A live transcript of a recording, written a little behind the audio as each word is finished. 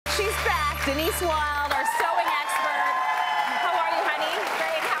She's back. Denise Wild, our sewing expert. How are you, honey?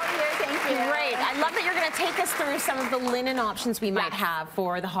 Great. How are you? Thank you. Great. I love that you're going to take us through some of the linen options we might have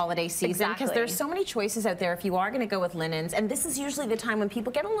for the holiday season. Because there's so many choices out there if you are going to go with linens. And this is usually the time when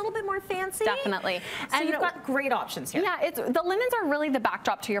people get a little bit more fancy. Definitely. So and you've got great options here. Yeah, the linens are really the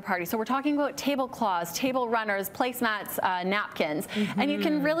backdrop to your party. So we're talking about tablecloths, table runners, placemats, napkins. And you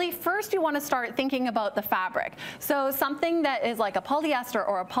can really, first you want to start thinking about the fabric. So something that is like a polyester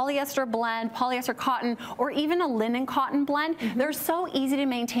or a polyester blend, polyester cotton, or even a linen cotton blend, they're so easy to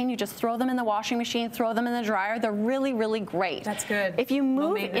maintain. You just throw them in the washing machine, throw them in the dryer. They're really, really great. That's good. If you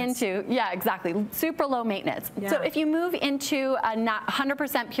move into, yeah, exactly, super low maintenance. Yeah. So if you move into a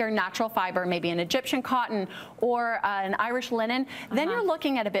 100% pure natural fiber, maybe an Egyptian cotton or an Irish linen, then you're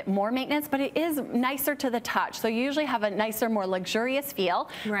looking at a bit more maintenance, but it is nicer to the touch. So you usually have a nicer, more luxurious feel.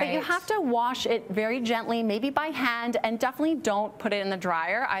 Right. But you have to wash it very gently, maybe by hand, and definitely don't put it in the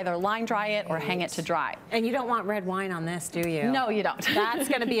dryer. Either line dry it or hang it to dry. And you don't want red wine on this, do you? No, you don't. That's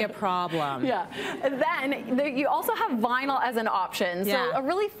going to be a problem. Yeah. And then you also have vinyl as an option. So a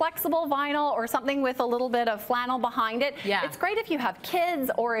really flexible vinyl or something with a little bit of flannel behind it. Yeah. It's great if you have kids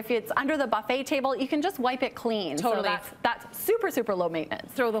or if it's under the buffet table. You can just wipe it clean. Totally. So that's super, super low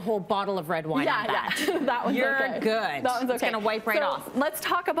maintenance. Throw the whole bottle of red wine on that. Yeah, that one's You're okay. good. That one's okay. It's going to wipe right off. Let's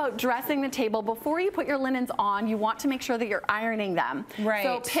talk about dressing the table. Before you put your linens on, you want to make sure that you're ironing them. Right.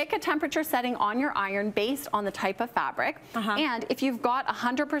 So pick a temperature setting on your iron based on the type of fabric. And if you've got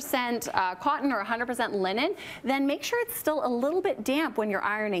 100% cotton or 100% linen, then make sure it's still a little bit damp when you're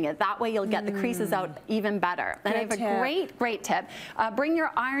ironing it. That way you'll get the creases out even better. Then I have a great tip. Bring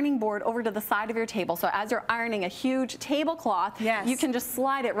your ironing board over to the side of your table. So as you're ironing a huge tablecloth, you can just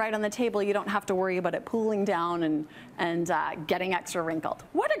slide it right on the table. You don't have to worry about it pooling down and getting extra wrinkled.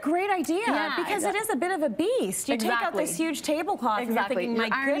 What a great idea, because it is a bit of a beast. You take out this huge tablecloth and you're thinking, my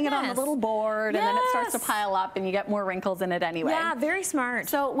goodness. You're ironing it on the little board and then it starts to pile up and you get more wrinkles in it anyway. Yeah, very smart.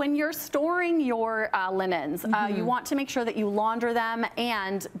 So when you're storing your linens, you want to make sure that you launder them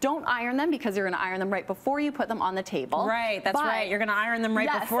and don't iron them because you're going to iron them right before you put them on the table. Right, that's right. You're going to iron them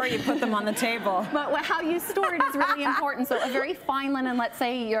right before you put them on the table. But how you store it is really important. So a very fine linen, let's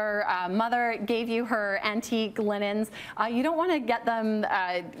say your mother gave you her antique linens, you don't want to get them,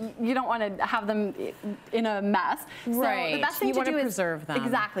 you don't want to have them in a mess. Right. So the best thing to do is preserve them.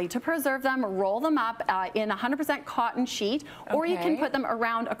 Exactly. To preserve them, roll them up in a 100% cotton sheet, or you can put them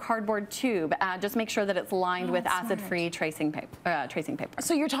around a cardboard tube. Just make sure that it's lined with acid-free tracing paper.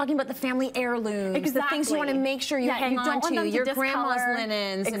 So you're talking about the family heirlooms, the things you want to make sure you hang on to, your grandma's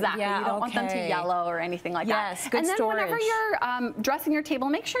linens. Exactly. You don't want them to yellow or anything like that. Yes, good storage. And then whenever you're dressing your table,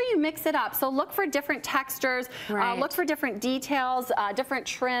 make sure you mix it up. So look for different textures, look for different details, different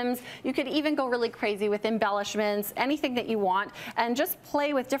trims. You could even go really crazy with embellishments, anything that you want, and just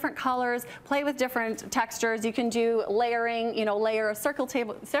play with different colors, play with different textures. You can do layering, layer a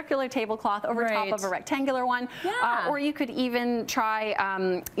circular tablecloth over top of a rectangular one, or you could even try,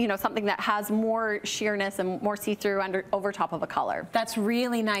 something that has more sheerness and more see-through over top of a color. That's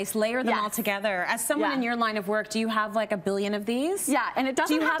really nice. Layer them all together. As someone in your line of work, do you have like a billion of these? Yeah, and it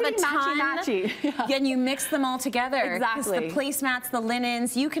doesn't have to be matchy-matchy. Yeah, and you mix them all together. Exactly. The placemats, the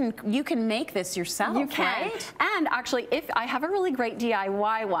linens, you can make this yourself. You can. Right? And actually, if I have a really great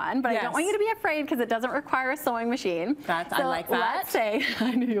DIY one, but I don't want you to be afraid because it doesn't require a sewing machine. I like that. Let's say,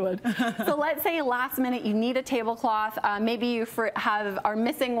 I knew you would. So let's say last minute you need a tablecloth. Maybe you are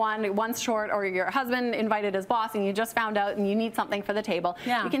missing one's short, or your husband invited his boss and you just found out and you need something for the table.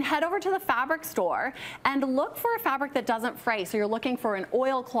 You can head over to the fabric store and look for a fabric that doesn't fray. So you're looking for an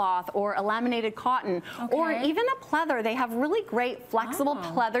oilcloth or a laminated cotton or even a pleather. They have really great flexible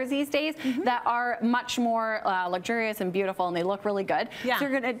pleathers these days that are much more luxurious and beautiful, and they look really good. So you're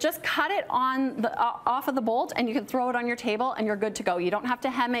going to just cut it on off of the bolt and you can throw it on your table and you're good to go. You don't have to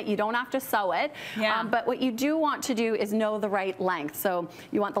hem it, you don't have to sew it. But what you do want to do is know the right length. So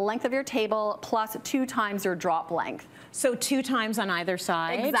you want the length of your table plus 2 times your drop length. So 2 times on either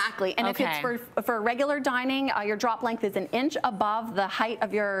side? Exactly. And if it's for regular dining, your drop length is 1 inch above the height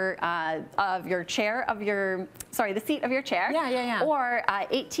of your chair, the seat of your chair. Or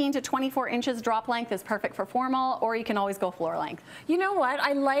 18 to 24 inches drop length is perfect for formal, or you can always go floor length. You know what?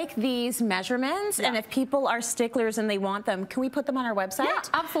 I like these measurements, and if people are sticklers and they want them, can we put them on our website? Yeah,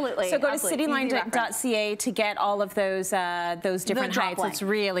 absolutely. So go to cityline.ca to get all of those different heights. It's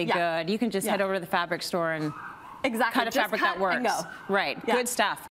really good. You can just head over to the fabric store and cut a fabric that works. And go. Right. Good stuff.